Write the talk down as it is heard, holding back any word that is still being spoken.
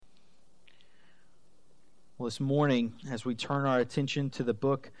Well, this morning, as we turn our attention to the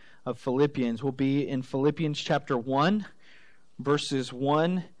book of Philippians, we'll be in Philippians chapter 1, verses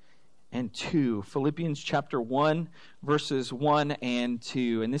 1 and 2. Philippians chapter 1, verses 1 and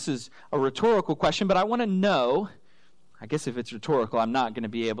 2. And this is a rhetorical question, but I want to know, I guess if it's rhetorical, I'm not going to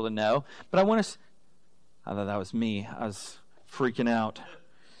be able to know, but I want to, I thought that was me. I was freaking out.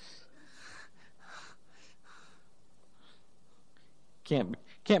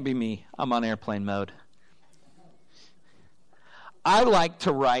 Can't be me. I'm on airplane mode. I like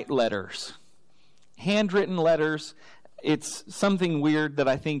to write letters, handwritten letters. It's something weird that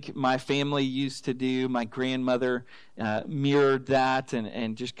I think my family used to do. My grandmother mirrored that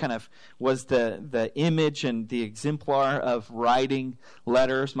and just kind of was the image and the exemplar of writing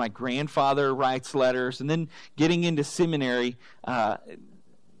letters. My grandfather writes letters. And then getting into seminary,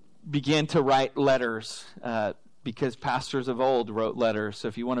 began to write letters because pastors of old wrote letters. So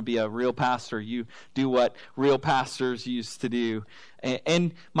if you want to be a real pastor, you do what real pastors used to do.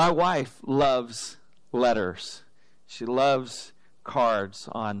 And my wife loves letters. She loves cards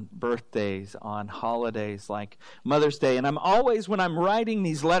on birthdays, on holidays like Mother's Day. And I'm always, when I'm writing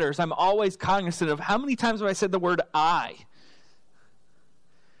these letters, I'm always cognizant of how many times have I said the word I.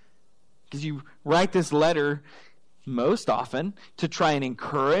 Because you write this letter most often to try and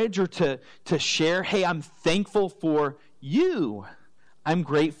encourage or to share, hey, I'm thankful for you. I'm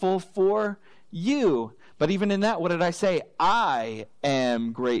grateful for you. But even in that, what did I say? I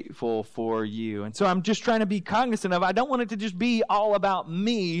am grateful for you. And so I'm just trying to be cognizant of, I don't want it to just be all about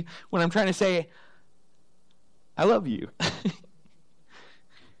me when I'm trying to say, I love you.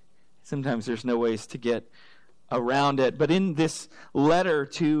 Sometimes there's no ways to get around it. But in this letter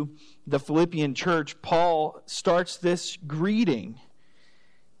to the Philippian church, Paul starts this greeting.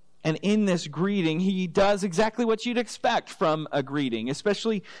 And in this greeting, he does exactly what you'd expect from a greeting,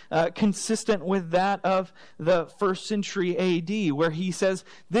 especially consistent with that of the first century AD, where he says,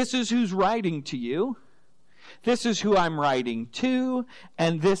 this is who's writing to you, this is who I'm writing to,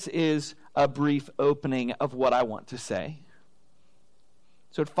 and this is a brief opening of what I want to say.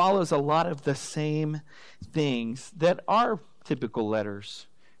 So it follows a lot of the same things that our typical letters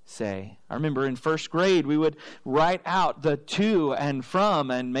say. I remember in first grade, we would write out the to and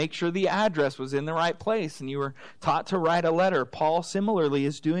from and make sure the address was in the right place, and you were taught to write a letter. Paul similarly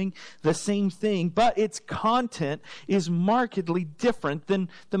is doing the same thing, but its content is markedly different than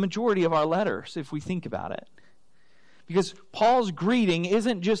the majority of our letters, if we think about it. Because Paul's greeting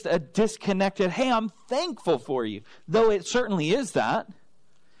isn't just a disconnected, hey, I'm thankful for you, though it certainly is that.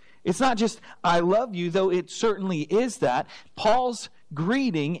 It's not just, I love you, though it certainly is that. Paul's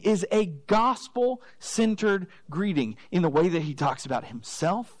greeting is a gospel-centered greeting in the way that he talks about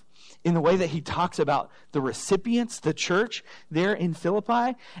himself, in the way that he talks about the recipients, the church there in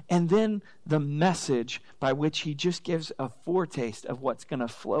Philippi, and then the message by which he just gives a foretaste of what's going to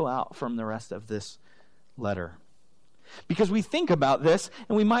flow out from the rest of this letter. Because we think about this,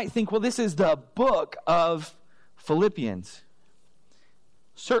 and we might think, well, this is the book of Philippians.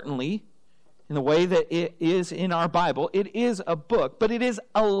 Certainly, in the way that it is in our Bible, it is a book, but it is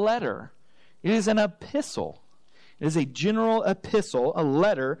a letter. It is an epistle. It is a general epistle, a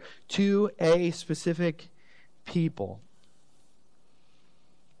letter to a specific people.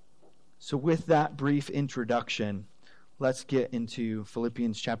 So with that brief introduction, let's get into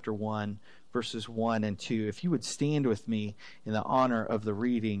Philippians chapter 1, verses 1 and 2. If you would stand with me in the honor of the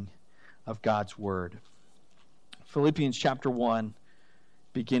reading of God's Word. Philippians chapter 1,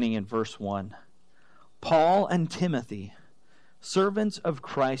 beginning in verse 1. Paul and Timothy, servants of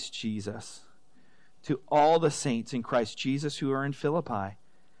Christ Jesus, to all the saints in Christ Jesus who are in Philippi,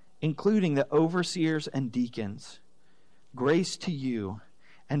 including the overseers and deacons, grace to you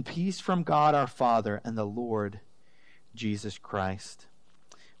and peace from God our Father and the Lord Jesus Christ.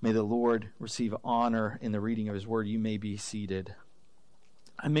 May the Lord receive honor in the reading of His Word. You may be seated.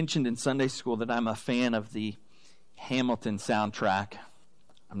 I mentioned in Sunday school that I'm a fan of the Hamilton soundtrack.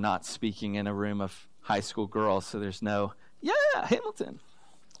 I'm not speaking in a room of high school girls, so there's no, yeah, Hamilton.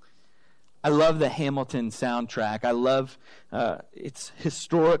 I love the Hamilton soundtrack. I love its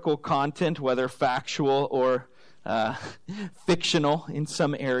historical content, whether factual or fictional in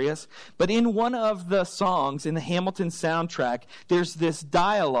some areas. But in one of the songs in the Hamilton soundtrack, there's this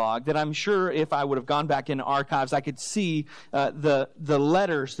dialogue that I'm sure if I would have gone back in archives, I could see the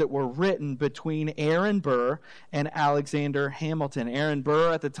letters that were written between Aaron Burr and Alexander Hamilton. Aaron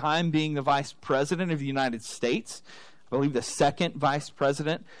Burr at the time being the Vice President of the United States, I believe the second Vice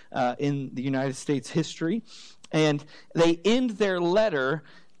President in the United States history. And they end their letter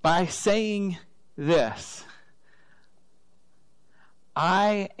by saying this: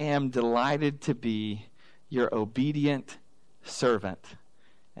 I am delighted to be your obedient servant.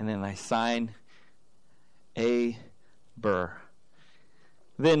 And then I sign A. Burr.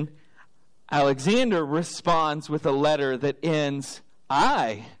 Then Alexander responds with a letter that ends,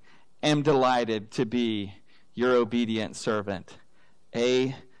 I am delighted to be your obedient servant.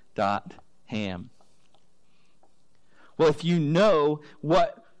 A. Ham. Well, if you know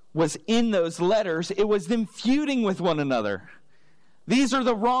what was in those letters, it was them feuding with one another. These are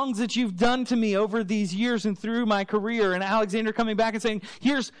the wrongs that you've done to me over these years and through my career. And Alexander coming back and saying,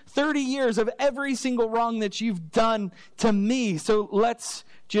 here's 30 years of every single wrong that you've done to me. So let's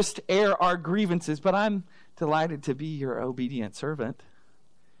just air our grievances. But I'm delighted to be your obedient servant.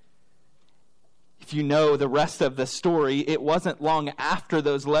 If you know the rest of the story, it wasn't long after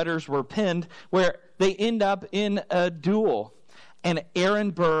those letters were penned where they end up in a duel. And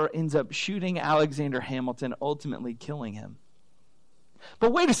Aaron Burr ends up shooting Alexander Hamilton, ultimately killing him.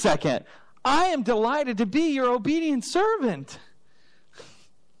 But wait a second. I am delighted to be your obedient servant.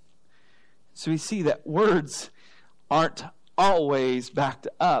 So we see that words aren't always backed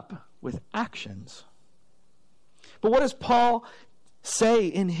up with actions. But what does Paul say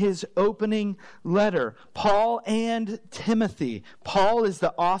in his opening letter? Paul and Timothy. Paul is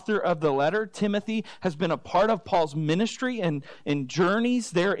the author of the letter. Timothy has been a part of Paul's ministry and journeys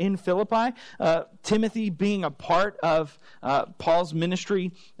there in Philippi. Timothy, being a part of Paul's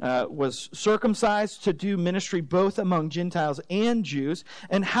ministry, was circumcised to do ministry both among Gentiles and Jews.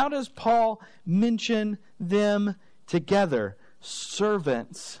 And how does Paul mention them together?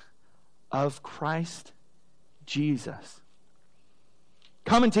 Servants of Christ Jesus.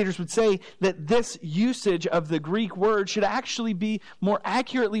 Commentators would say that this usage of the Greek word should actually be more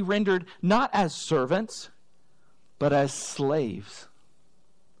accurately rendered not as servants, but as slaves.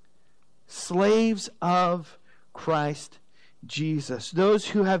 Slaves of Christ Jesus. Those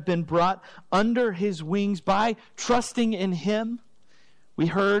who have been brought under his wings by trusting in him. We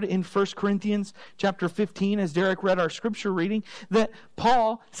heard in 1 Corinthians chapter 15, as Derek read our scripture reading, that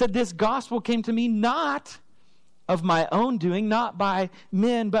Paul said, this gospel came to me not of my own doing, not by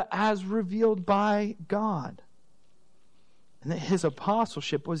men, but as revealed by God. And that his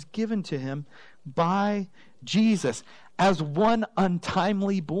apostleship was given to him by Jesus as one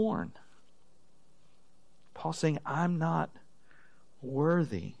untimely born. Paul saying, I'm not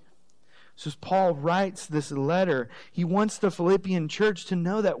worthy. So as Paul writes this letter, he wants the Philippian church to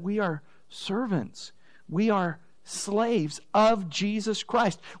know that we are servants. We are slaves of Jesus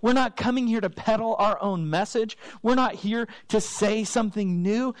Christ. We're not coming here to peddle our own message. We're not here to say something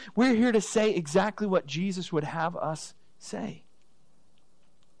new. We're here to say exactly what Jesus would have us say.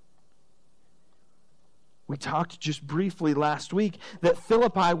 We talked just briefly last week that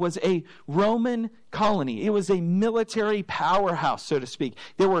Philippi was a Roman colony. It was a military powerhouse, so to speak.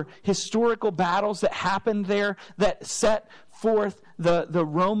 There were historical battles that happened there that set forth the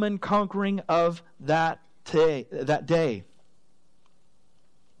Roman conquering of that day.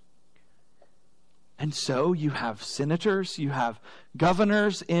 And so you have senators, you have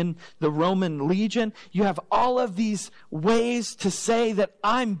governors in the Roman legion. You have all of these ways to say that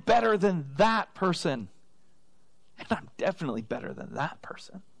I'm better than that person. And I'm definitely better than that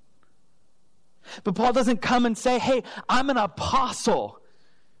person. But Paul doesn't come and say, hey, I'm an apostle.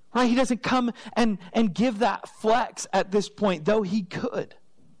 Right? He doesn't come and give that flex at this point, though he could.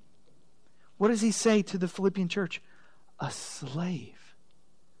 What does he say to the Philippian church? A slave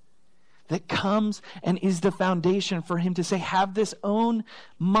that comes and is the foundation for him to say, have this own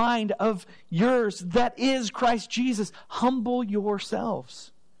mind of yours that is Christ Jesus. Humble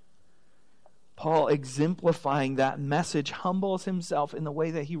yourselves. Paul, exemplifying that message, humbles himself in the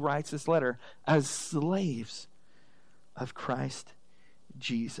way that he writes this letter as slaves of Christ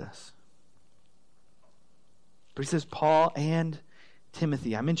Jesus. But he says Paul and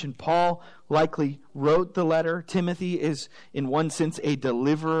Timothy. I mentioned Paul likely wrote the letter. Timothy is, in one sense, a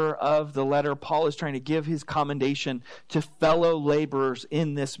deliverer of the letter. Paul is trying to give his commendation to fellow laborers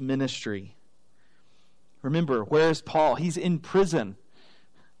in this ministry. Remember, where is Paul? He's in prison.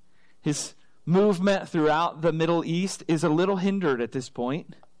 His movement throughout the Middle East is a little hindered at this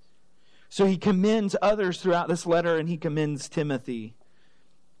point. So he commends others throughout this letter, and he commends Timothy,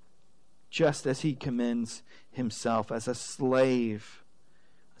 just as he commends himself as a slave,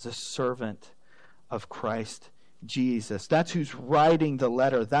 as a servant of Christ Jesus. That's who's writing the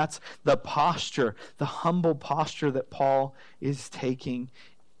letter. That's the posture, the humble posture that Paul is taking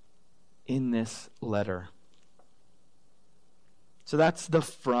in this letter. So that's the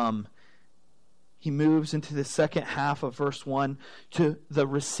from. He moves into the second half of verse 1 to the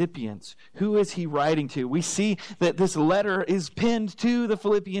recipients. Who is he writing to? We see that this letter is penned to the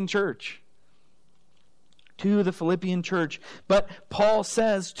Philippian church. to the Philippian church. But Paul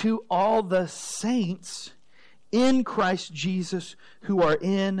says to all the saints in Christ Jesus who are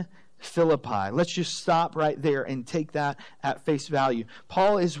in Philippi. Let's just stop right there and take that at face value.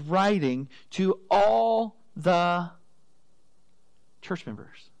 Paul is writing to all the church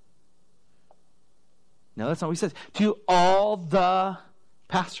members. No, that's not what he says. To all the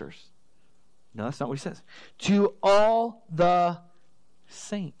pastors. No, that's not what he says. To all the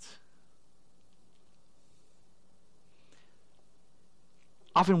saints.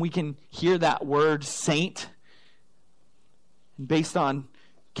 Often we can hear that word saint, and based on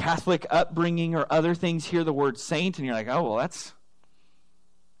Catholic upbringing or other things, hear the word saint, and you're like, oh, well,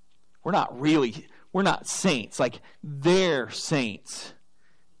 we're not saints. Like, they're saints.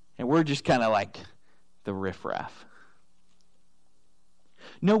 And we're just kind of like the riffraff.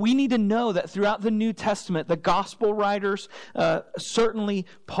 No, we need to know that throughout the New Testament, the gospel writers, certainly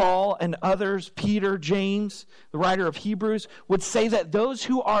Paul and others, Peter, James, the writer of Hebrews, would say that those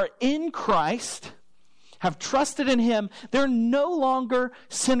who are in Christ have trusted in him. They're no longer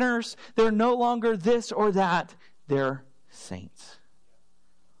sinners. They're no longer this or that. They're saints.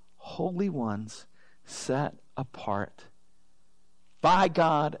 Holy ones set apart by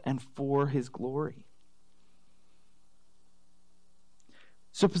God and for his glory.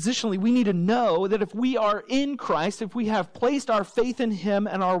 So positionally, we need to know that if we are in Christ, if we have placed our faith in him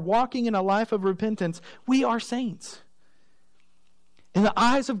and are walking in a life of repentance, we are saints. In the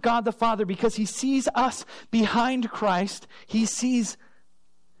eyes of God the Father, because he sees us behind Christ, he sees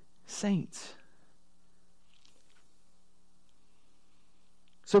saints.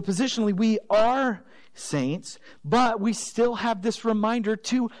 So positionally, we are saints, but we still have this reminder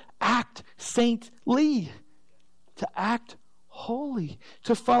to act saintly, to act holy,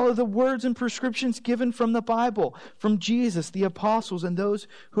 to follow the words and prescriptions given from the Bible, from Jesus, the apostles, and those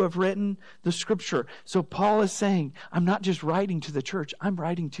who have written the scripture. So Paul is saying, I'm not just writing to the church, I'm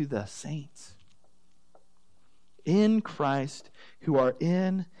writing to the saints in Christ who are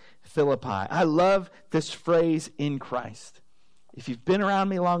in Philippi. I love this phrase, in Christ. If you've been around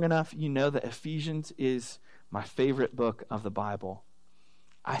me long enough, you know that Ephesians is my favorite book of the Bible.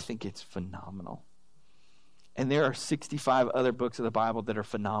 I think it's phenomenal. And there are 65 other books of the Bible that are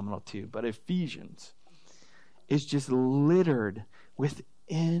phenomenal too. But Ephesians is just littered with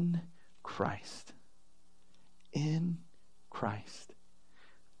in Christ. In Christ.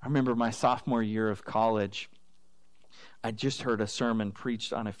 I remember my sophomore year of college, I just heard a sermon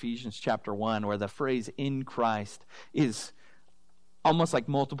preached on Ephesians chapter 1 where the phrase in Christ is almost like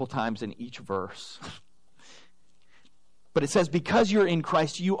multiple times in each verse. But it says, because you're in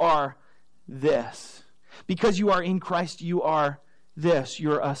Christ, you are this. Because you are in Christ, you are this.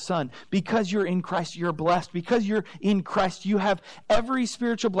 You're a son. Because you're in Christ, you're blessed. Because you're in Christ, you have every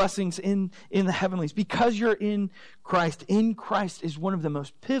spiritual blessings in the heavenlies. Because you're in Christ is one of the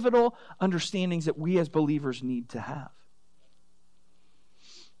most pivotal understandings that we as believers need to have.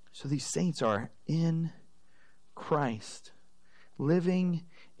 So these saints are in Christ, living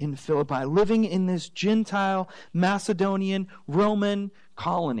in Philippi, living in this Gentile, Macedonian, Roman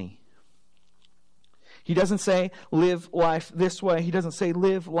colony. He doesn't say, live life this way. He doesn't say,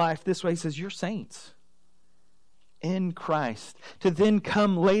 live life this way. He says, you're saints in Christ. To then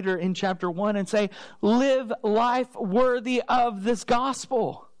come later in chapter 1 and say, live life worthy of this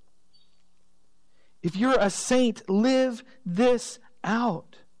gospel. If you're a saint, live this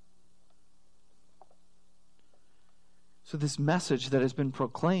out. So this message that has been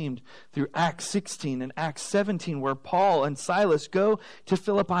proclaimed through Acts 16 and Acts 17, where Paul and Silas go to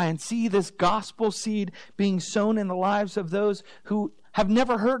Philippi and see this gospel seed being sown in the lives of those who have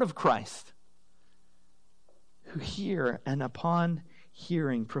never heard of Christ, who hear and upon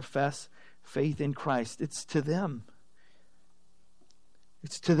hearing profess faith in Christ. It's to them.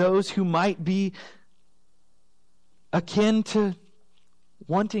 It's to those who might be akin to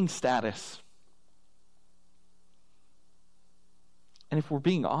wanting status. And if we're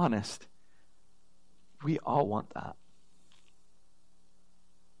being honest, we all want that.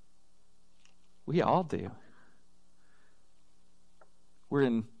 We all do. We're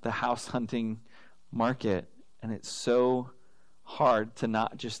in the house hunting market, and it's so hard to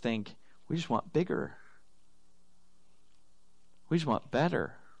not just think, we just want bigger. We just want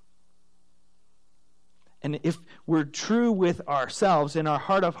better. And if we're true with ourselves in our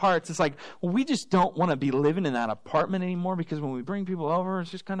heart of hearts, it's like, well, we just don't want to be living in that apartment anymore, because when we bring people over, it's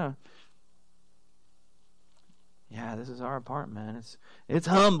just kind of, yeah, this is our apartment. It's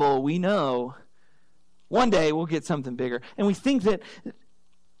humble, we know. One day we'll get something bigger. And we think that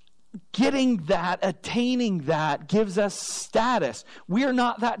getting that, attaining that, gives us status. We are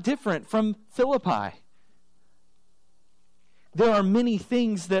not that different from Philippi. There are many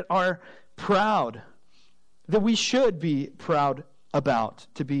things that are proud, that we should be proud about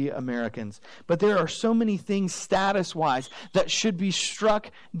to be Americans. But there are so many things status-wise that should be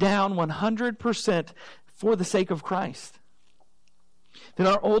struck down 100% for the sake of Christ. That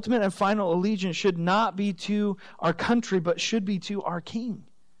our ultimate and final allegiance should not be to our country, but should be to our King,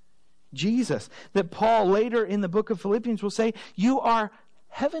 Jesus. That Paul later in the book of Philippians will say, you are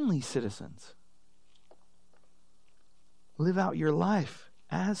heavenly citizens. Live out your life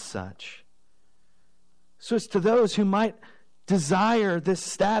as such. So it's to those who might desire this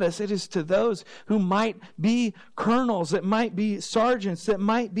status. It is to those who might be colonels, that might be sergeants, that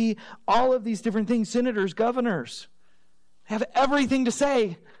might be all of these different things, senators, governors. They have everything to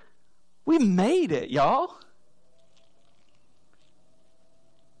say. We made it, y'all.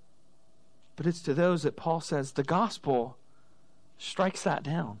 But it's to those that Paul says the gospel strikes that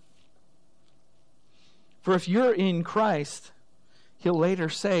down. For if you're in Christ, he'll later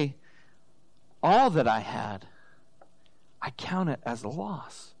say, all that I had, I count it as a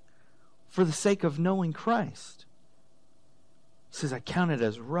loss for the sake of knowing Christ. He says, I count it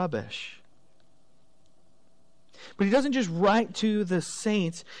as rubbish. But he doesn't just write to the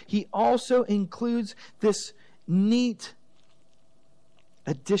saints. He also includes this neat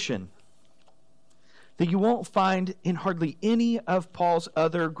addition that you won't find in hardly any of Paul's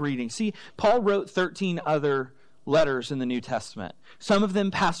other greetings. See, Paul wrote 13 other letters in the New Testament. Some of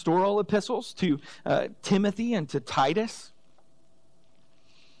them pastoral epistles to Timothy and to Titus.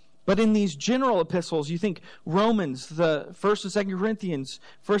 But in these general epistles, you think Romans, the 1st and 2nd Corinthians,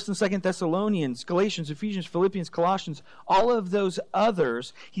 1st and 2nd Thessalonians, Galatians, Ephesians, Philippians, Colossians, all of those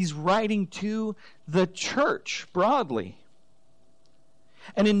others, he's writing to the church broadly.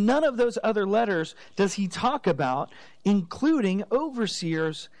 And in none of those other letters does he talk about including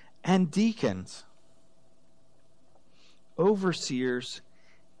overseers and deacons. Overseers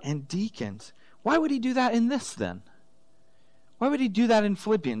and deacons. Why would he do that in this then? Why would he do that in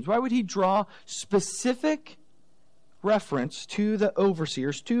Philippians? Why would he draw specific reference to the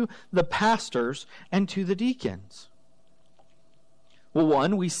overseers, to the pastors, and to the deacons? Well,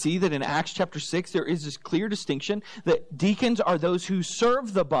 one, we see that in Acts chapter 6, there is this clear distinction that deacons are those who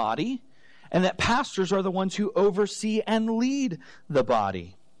serve the body, and that pastors are the ones who oversee and lead the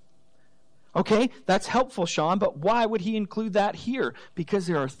body. Okay, that's helpful, Sean, but why would he include that here? Because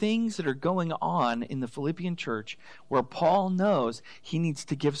there are things that are going on in the Philippian church where Paul knows he needs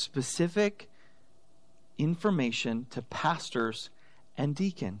to give specific information to pastors and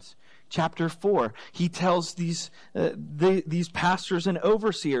deacons. Chapter 4, he tells these pastors and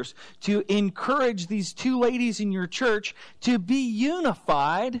overseers to encourage these two ladies in your church to be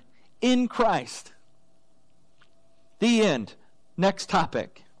unified in Christ. The end. Next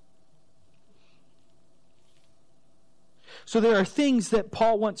topic. So there are things that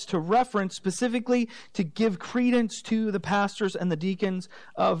Paul wants to reference specifically to give credence to the pastors and the deacons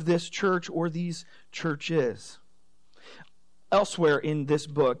of this church or these churches. Elsewhere in this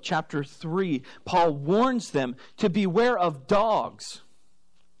book, chapter 3, Paul warns them to beware of dogs.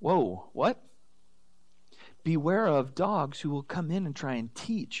 Whoa, what? Beware of dogs who will come in and try and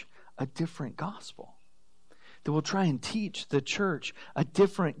teach a different gospel. That will try and teach the church a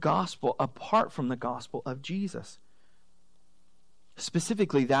different gospel apart from the gospel of Jesus.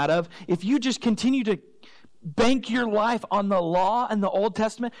 Specifically that of, if you just continue to bank your life on the law and the Old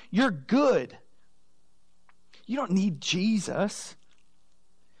Testament, you're good. You don't need Jesus.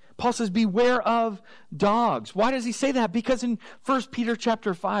 Paul says, beware of dogs. Why does he say that? Because in 1 Peter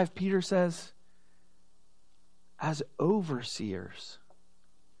chapter 5, Peter says, as overseers,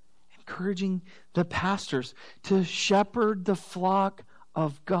 encouraging the pastors to shepherd the flock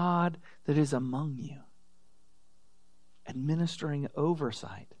of God that is among you, administering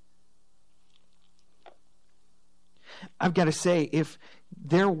oversight. I've got to say, if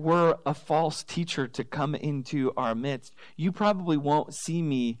there were a false teacher to come into our midst, you probably won't see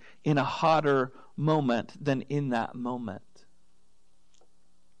me in a hotter moment than in that moment.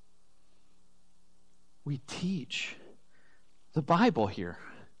 We teach the Bible here.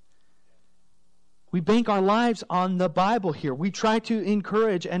 We bank our lives on the Bible here. We try to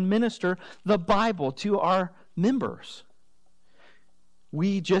encourage and minister the Bible to our members.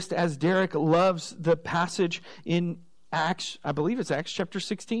 We, just as Derek loves the passage in Acts, I believe it's Acts chapter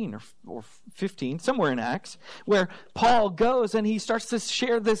 16 or 15, somewhere in Acts, where Paul goes and he starts to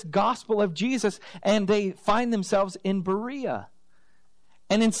share this gospel of Jesus, and they find themselves in Berea.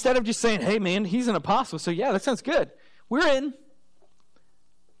 And instead of just saying, hey man, he's an apostle, so yeah, that sounds good, we're in.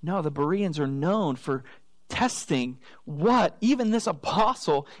 No, the Bereans are known for testing what even this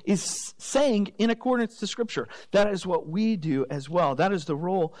apostle is saying in accordance to Scripture. That is what we do as well. That is the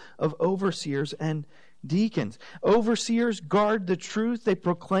role of overseers and deacons. Overseers guard the truth. They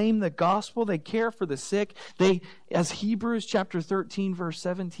proclaim the gospel. They care for the sick. They, as Hebrews chapter 13, verse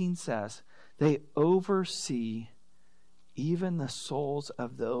 17 says, they oversee even the souls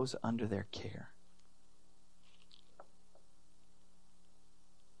of those under their care.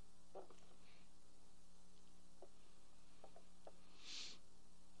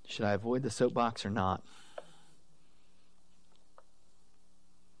 Should I avoid the soapbox or not?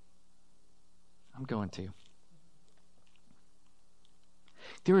 I'm going to.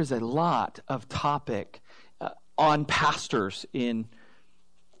 There is a lot of topic on pastors in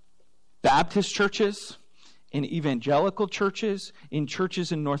Baptist churches, in evangelical churches, in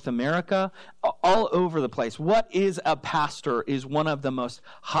churches in North America, all over the place. What is a pastor is one of the most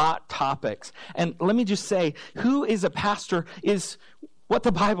hot topics. And let me just say, who is a pastor is what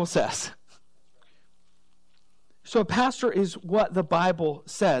the Bible says. So a pastor is what the Bible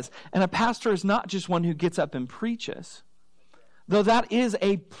says. And a pastor is not just one who gets up and preaches, though that is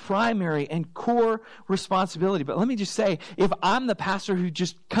a primary and core responsibility. But let me just say, if I'm the pastor who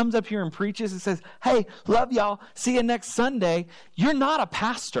just comes up here and preaches and says, hey, love y'all, see you next Sunday, you're not a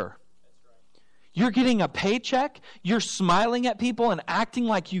pastor. You're getting a paycheck, you're smiling at people and acting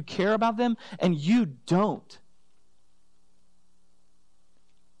like you care about them, and you don't.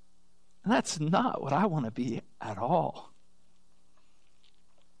 And that's not what I want to be at all.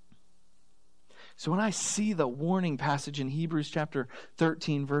 So when I see the warning passage in Hebrews chapter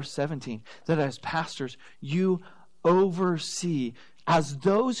 13, verse 17, that as pastors, you oversee, as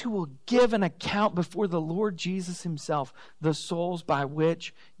those who will give an account before the Lord Jesus himself, the souls by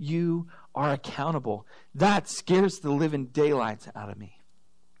which you are accountable. That scares the living daylights out of me.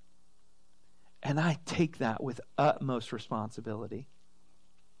 And I take that with utmost responsibility.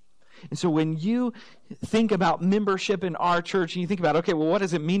 And so when you think about membership in our church and you think about, okay, well, what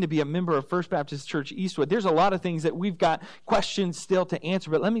does it mean to be a member of First Baptist Church Eastwood? There's a lot of things that we've got questions still to answer.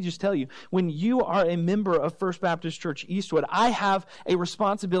 But let me just tell you, when you are a member of First Baptist Church Eastwood, I have a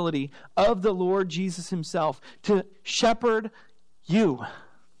responsibility of the Lord Jesus himself to shepherd you,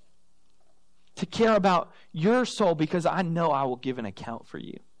 to care about your soul, because I know I will give an account for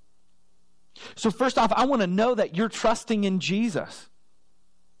you. So first off, I want to know that you're trusting in Jesus.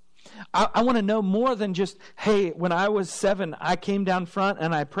 I want to know more than just, hey, when I was 7, I came down front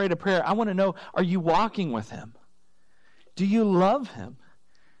and I prayed a prayer. I want to know, are you walking with him? Do you love him?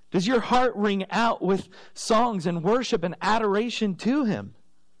 Does your heart ring out with songs and worship and adoration to him?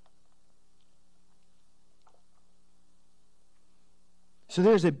 So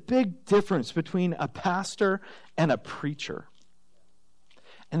there's a big difference between a pastor and a preacher.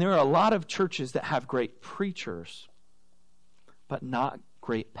 And there are a lot of churches that have great preachers, but not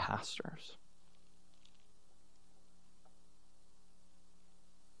great pastors.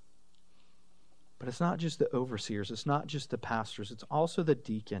 But it's not just the overseers, it's not just the pastors, it's also the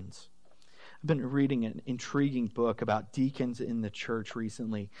deacons. I've been reading an intriguing book about deacons in the church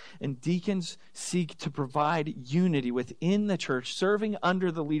recently. And deacons seek to provide unity within the church, serving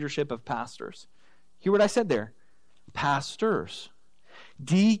under the leadership of pastors. Hear what I said there? Pastors.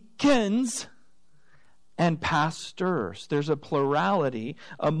 Deacons and pastors. There's a plurality,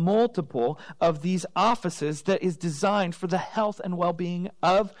 a multiple of these offices that is designed for the health and well-being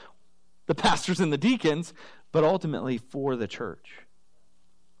of the pastors and the deacons, but ultimately for the church.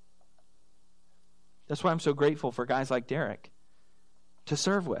 That's why I'm so grateful for guys like Derek to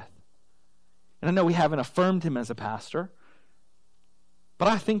serve with. And I know we haven't affirmed him as a pastor, but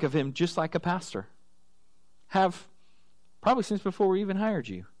I think of him just like a pastor. Have probably since before we even hired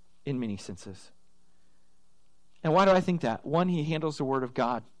you, in many senses. And why do I think that? One, he handles the Word of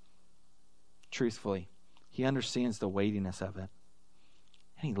God truthfully. He understands the weightiness of it.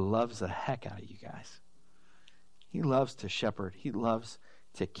 And he loves the heck out of you guys. He loves to shepherd. He loves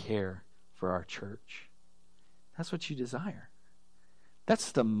to care for our church. That's what you desire.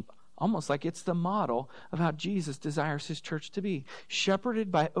 That's almost like it's the model of how Jesus desires his church to be.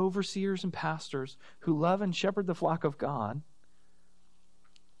 Shepherded by overseers and pastors who love and shepherd the flock of God,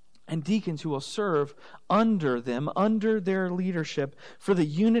 and deacons who will serve under them, under their leadership, for the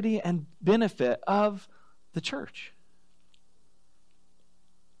unity and benefit of the church.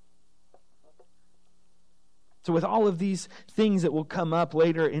 So with all of these things that will come up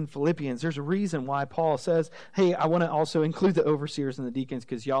later in Philippians, there's a reason why Paul says, hey, I want to also include the overseers and the deacons,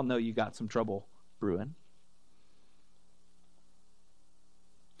 because y'all know you got some trouble brewing.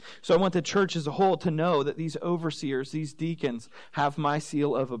 So I want the church as a whole to know that these overseers, these deacons, have my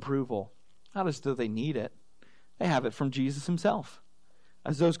seal of approval. Not as though they need it, They have it from Jesus himself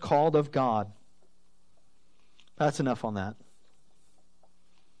as those called of God. That's enough on that.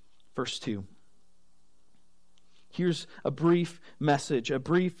 Verse 2. Here's a brief message, a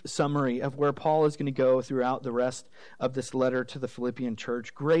brief summary of where Paul is going to go throughout the rest of this letter to the Philippian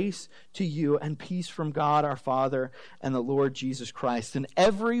church. Grace to you and peace from God our Father and the Lord Jesus Christ. In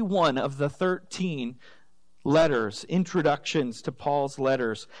every one of the 13 letters, introductions to Paul's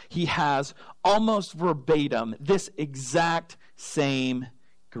letters, he has almost verbatim this exact same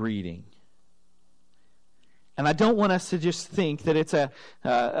greeting. And I don't want us to just think that it's a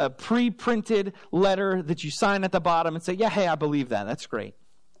pre-printed letter that you sign at the bottom and say, yeah, hey, I believe that. That's great.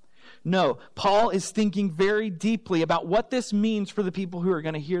 No, Paul is thinking very deeply about what this means for the people who are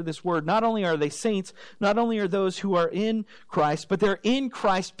going to hear this word. Not only are they saints, not only are those who are in Christ, but they're in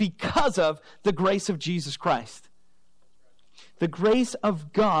Christ because of the grace of Jesus Christ. The grace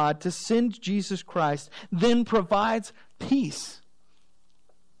of God to send Jesus Christ then provides peace.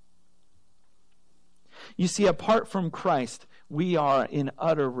 You see, apart from Christ, we are in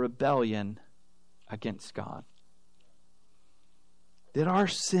utter rebellion against God. That our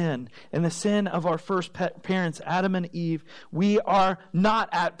sin and the sin of our first parents, Adam and Eve, we are not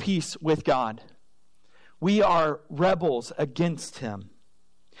at peace with God. We are rebels against him.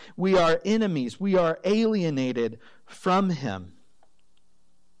 We are enemies. We are alienated from him.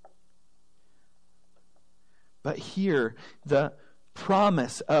 But here, the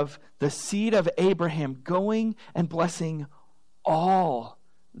promise of the seed of Abraham going and blessing all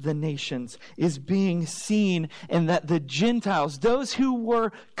the nations is being seen, and that the Gentiles, those who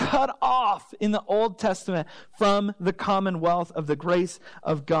were cut off in the Old Testament from the commonwealth of the grace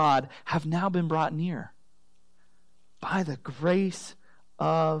of God, have now been brought near by the grace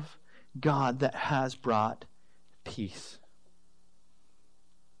of God that has brought peace.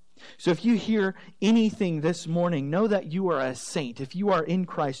 So if you hear anything this morning, know that you are a saint. If you are in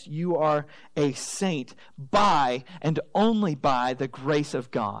Christ, you are a saint by and only by the grace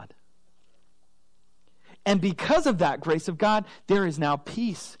of God. And because of that grace of God, there is now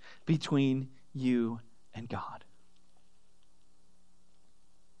peace between you and God.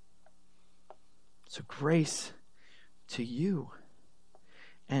 So grace to you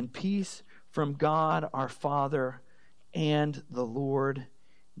and peace from God our Father and the Lord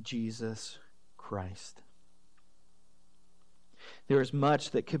Jesus Christ. There is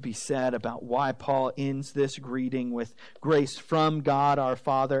much that could be said about why Paul ends this greeting with grace from God our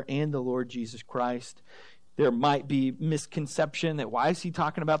Father and the Lord Jesus Christ. There might be misconception that why is he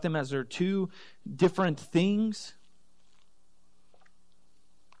talking about them as they're two different things?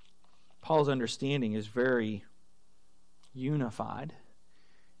 Paul's understanding is very unified.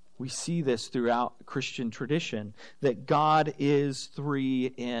 We see this throughout Christian tradition, that God is three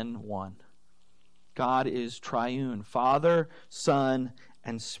in one. God is triune, Father, Son,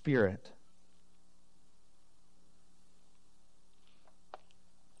 and Spirit.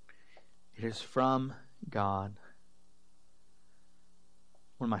 It is from God.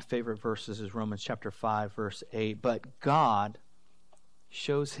 One of my favorite verses is Romans chapter 5, verse 8. But God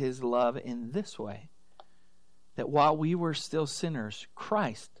shows his love in this way, that while we were still sinners,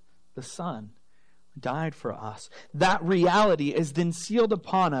 Christ, the Son, died for us. That reality is then sealed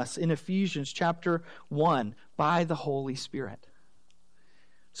upon us in Ephesians chapter 1 by the Holy Spirit.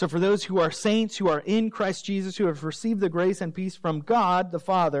 So for those who are saints, who are in Christ Jesus, who have received the grace and peace from God the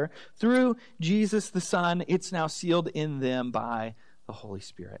Father through Jesus the Son, it's now sealed in them by the Holy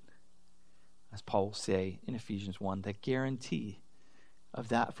Spirit. As Paul will say in Ephesians 1, the guarantee of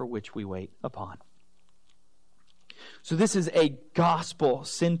that for which we wait upon. So this is a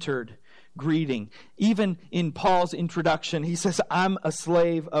gospel-centered greeting. Even in Paul's introduction, he says, I'm a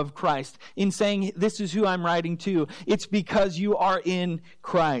slave of Christ. In saying, this is who I'm writing to, it's because you are in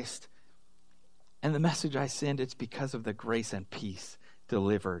Christ. And the message I send, it's because of the grace and peace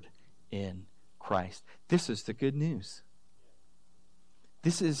delivered in Christ. This is the good news.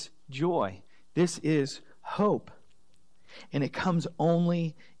 This is joy. This is hope. And it comes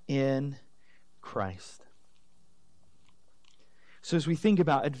only in Christ. So as we think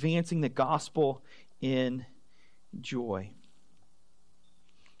about advancing the gospel in joy,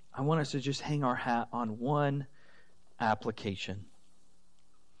 I want us to just hang our hat on one application.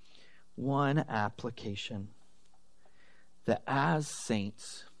 One application. That as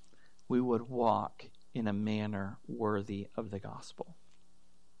saints, we would walk in a manner worthy of the gospel.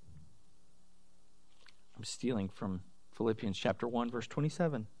 I'm stealing from Philippians chapter 1, verse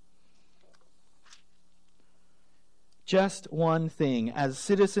 27. just one thing. As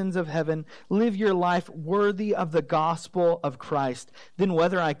citizens of heaven, live your life worthy of the gospel of Christ. Then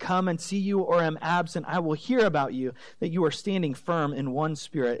whether I come and see you or am absent, I will hear about you, that you are standing firm in one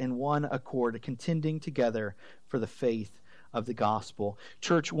spirit, in one accord, contending together for the faith of the gospel.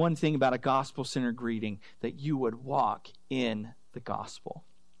 Church, one thing about a gospel-centered greeting, that you would walk in the gospel.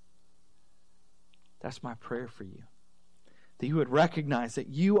 That's my prayer for you. That you would recognize that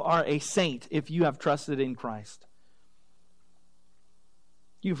you are a saint if you have trusted in Christ.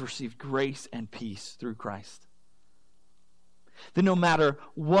 You've received grace and peace through Christ. That no matter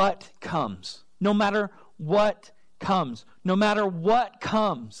what comes, no matter what comes, no matter what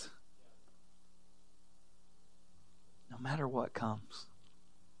comes, no matter what comes,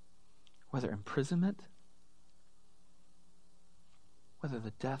 whether imprisonment, whether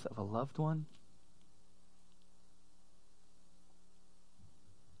the death of a loved one,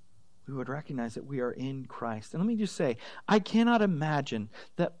 we would recognize that we are in Christ. And let me just say, I cannot imagine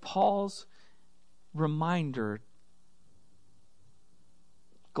that Paul's reminder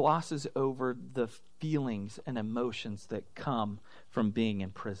glosses over the feelings and emotions that come from being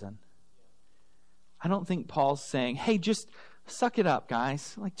in prison. I don't think Paul's saying, hey, just suck it up,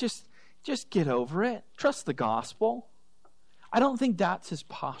 guys. Like, just get over it. Trust the gospel. I don't think that's his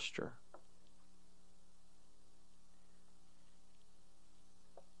posture.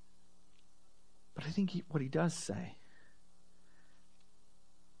 But I think what he does say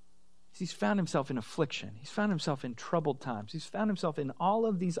is he's found himself in affliction. He's found himself in troubled times. He's found himself in all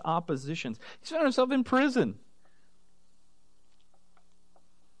of these oppositions. He's found himself in prison.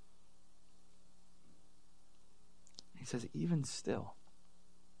 He says, even still,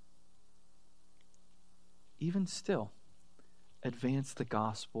 advance the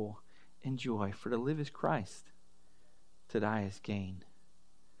gospel in joy. For to live is Christ, to die is gain.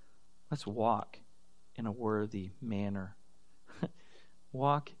 Let's walk in a worthy manner.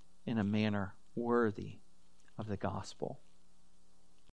 Walk in a manner worthy of the gospel.